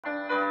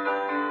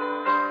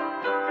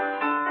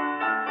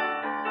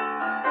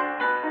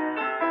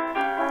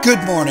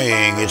Good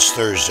morning. It's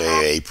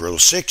Thursday, April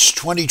 6,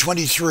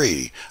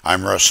 2023.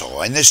 I'm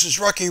Russell, and this is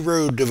Rocky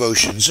Road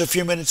Devotions, a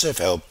few minutes of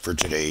help for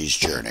today's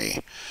journey.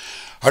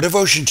 Our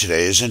devotion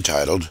today is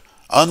entitled,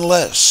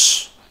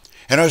 Unless.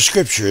 And our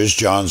scripture is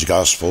John's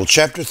Gospel,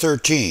 chapter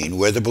 13,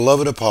 where the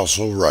beloved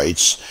apostle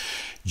writes,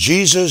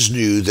 Jesus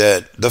knew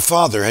that the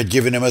Father had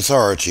given him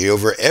authority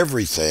over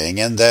everything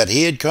and that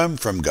he had come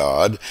from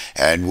God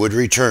and would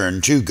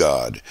return to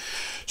God.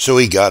 So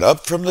he got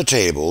up from the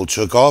table,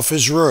 took off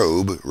his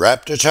robe,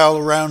 wrapped a towel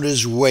around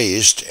his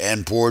waist,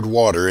 and poured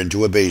water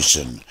into a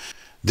basin.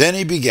 Then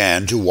he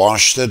began to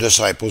wash the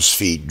disciples'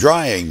 feet,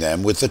 drying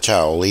them with the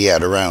towel he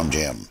had around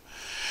him.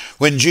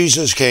 When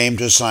Jesus came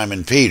to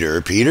Simon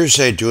Peter, Peter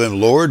said to him,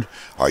 Lord,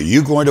 are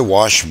you going to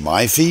wash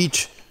my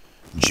feet?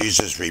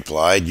 Jesus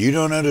replied, You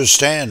don't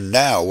understand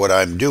now what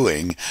I'm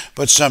doing,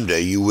 but someday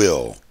you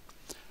will.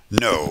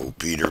 No,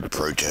 Peter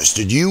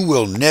protested, you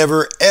will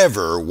never,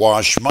 ever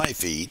wash my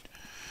feet.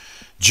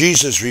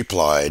 Jesus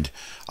replied,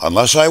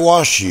 Unless I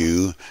wash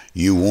you,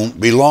 you won't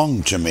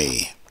belong to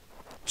me.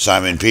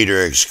 Simon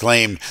Peter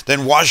exclaimed,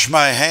 Then wash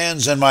my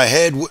hands and my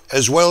head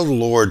as well,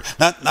 Lord,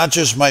 not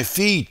just my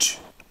feet.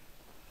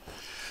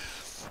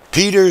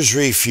 Peter's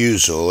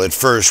refusal at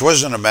first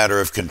wasn't a matter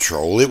of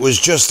control, it was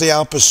just the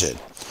opposite.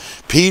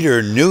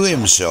 Peter knew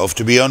himself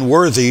to be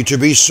unworthy to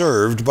be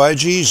served by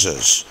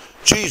Jesus.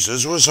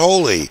 Jesus was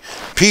holy.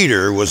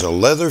 Peter was a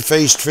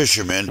leather-faced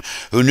fisherman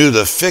who knew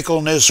the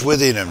fickleness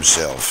within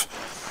himself.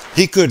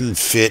 He couldn't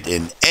fit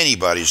in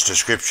anybody's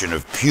description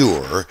of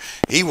pure.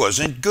 He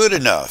wasn't good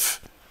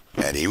enough.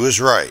 And he was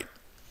right.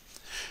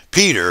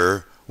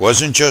 Peter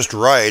wasn't just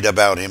right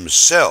about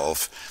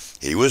himself.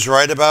 He was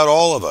right about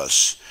all of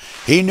us.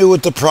 He knew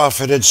what the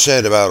prophet had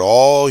said about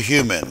all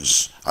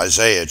humans.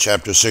 Isaiah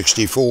chapter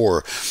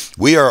 64.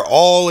 We are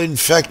all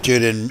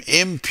infected and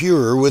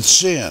impure with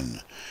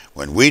sin.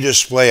 When we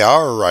display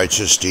our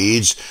righteous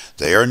deeds,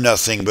 they are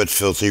nothing but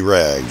filthy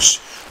rags.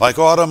 Like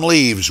autumn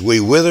leaves, we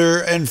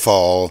wither and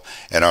fall,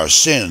 and our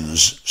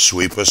sins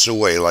sweep us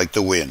away like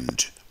the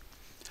wind.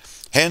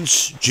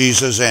 Hence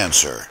Jesus'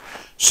 answer,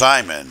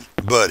 Simon,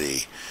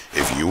 buddy,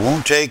 if you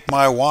won't take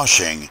my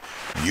washing,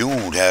 you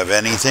won't have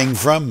anything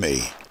from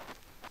me.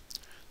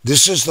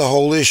 This is the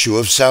whole issue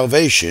of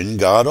salvation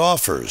God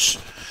offers.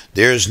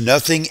 There is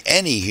nothing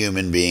any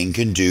human being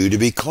can do to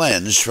be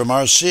cleansed from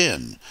our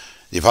sin.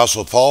 The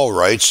Apostle Paul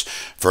writes,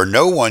 For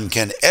no one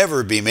can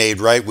ever be made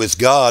right with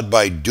God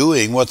by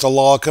doing what the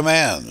law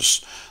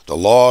commands. The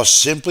law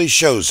simply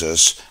shows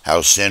us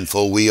how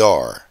sinful we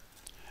are.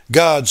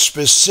 God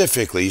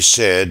specifically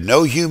said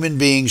no human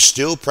being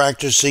still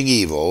practicing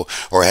evil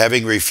or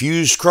having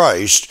refused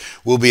Christ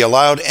will be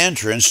allowed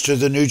entrance to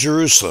the New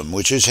Jerusalem,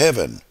 which is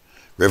heaven.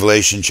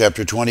 Revelation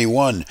chapter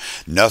 21,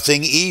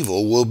 Nothing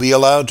evil will be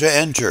allowed to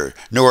enter,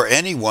 nor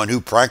anyone who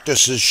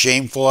practices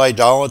shameful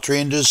idolatry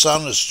and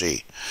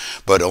dishonesty,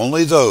 but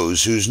only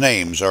those whose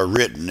names are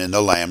written in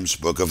the Lamb's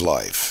Book of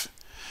Life.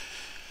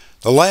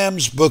 The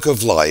Lamb's Book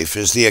of Life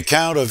is the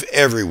account of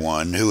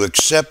everyone who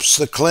accepts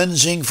the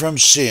cleansing from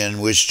sin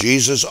which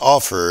Jesus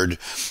offered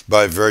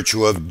by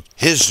virtue of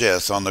his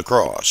death on the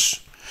cross.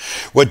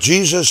 What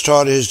Jesus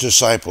taught his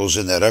disciples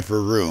in that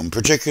upper room,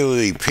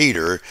 particularly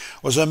Peter,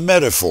 was a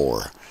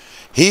metaphor.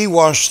 He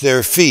washed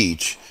their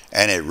feet,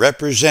 and it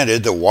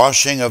represented the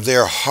washing of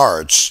their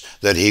hearts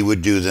that he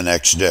would do the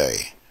next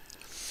day.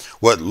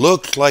 What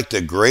looked like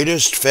the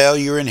greatest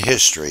failure in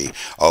history,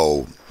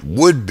 a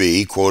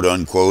would-be,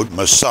 quote-unquote,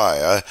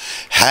 Messiah,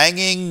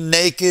 hanging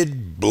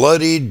naked,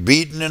 bloodied,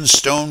 beaten, and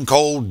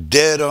stone-cold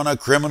dead on a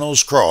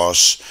criminal's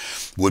cross,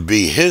 would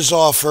be his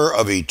offer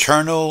of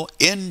eternal,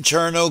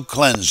 internal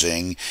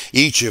cleansing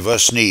each of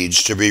us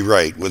needs to be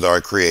right with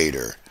our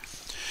Creator.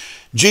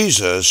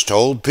 Jesus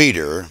told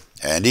Peter,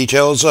 and he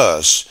tells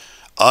us,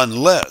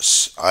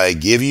 Unless I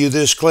give you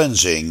this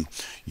cleansing,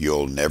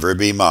 you'll never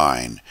be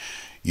mine.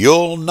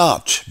 You'll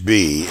not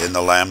be in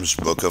the Lamb's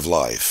Book of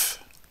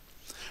Life.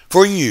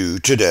 For you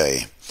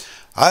today,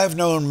 I've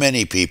known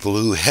many people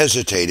who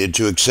hesitated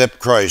to accept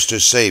Christ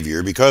as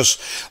Savior because,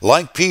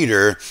 like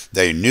Peter,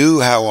 they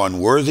knew how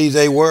unworthy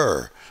they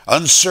were,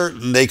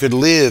 uncertain they could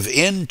live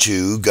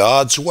into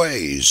God's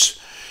ways.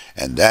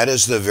 And that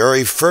is the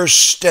very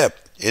first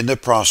step in the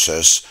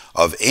process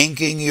of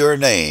inking your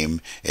name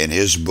in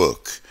His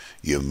book.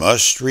 You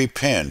must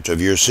repent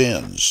of your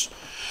sins.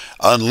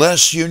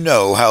 Unless you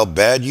know how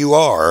bad you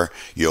are,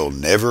 you'll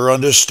never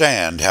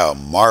understand how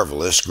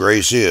marvelous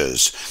grace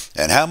is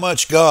and how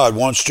much God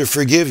wants to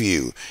forgive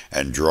you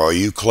and draw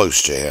you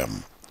close to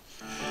Him.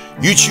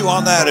 You chew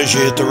on that as you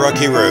hit the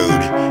rocky road.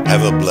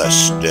 Have a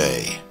blessed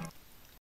day.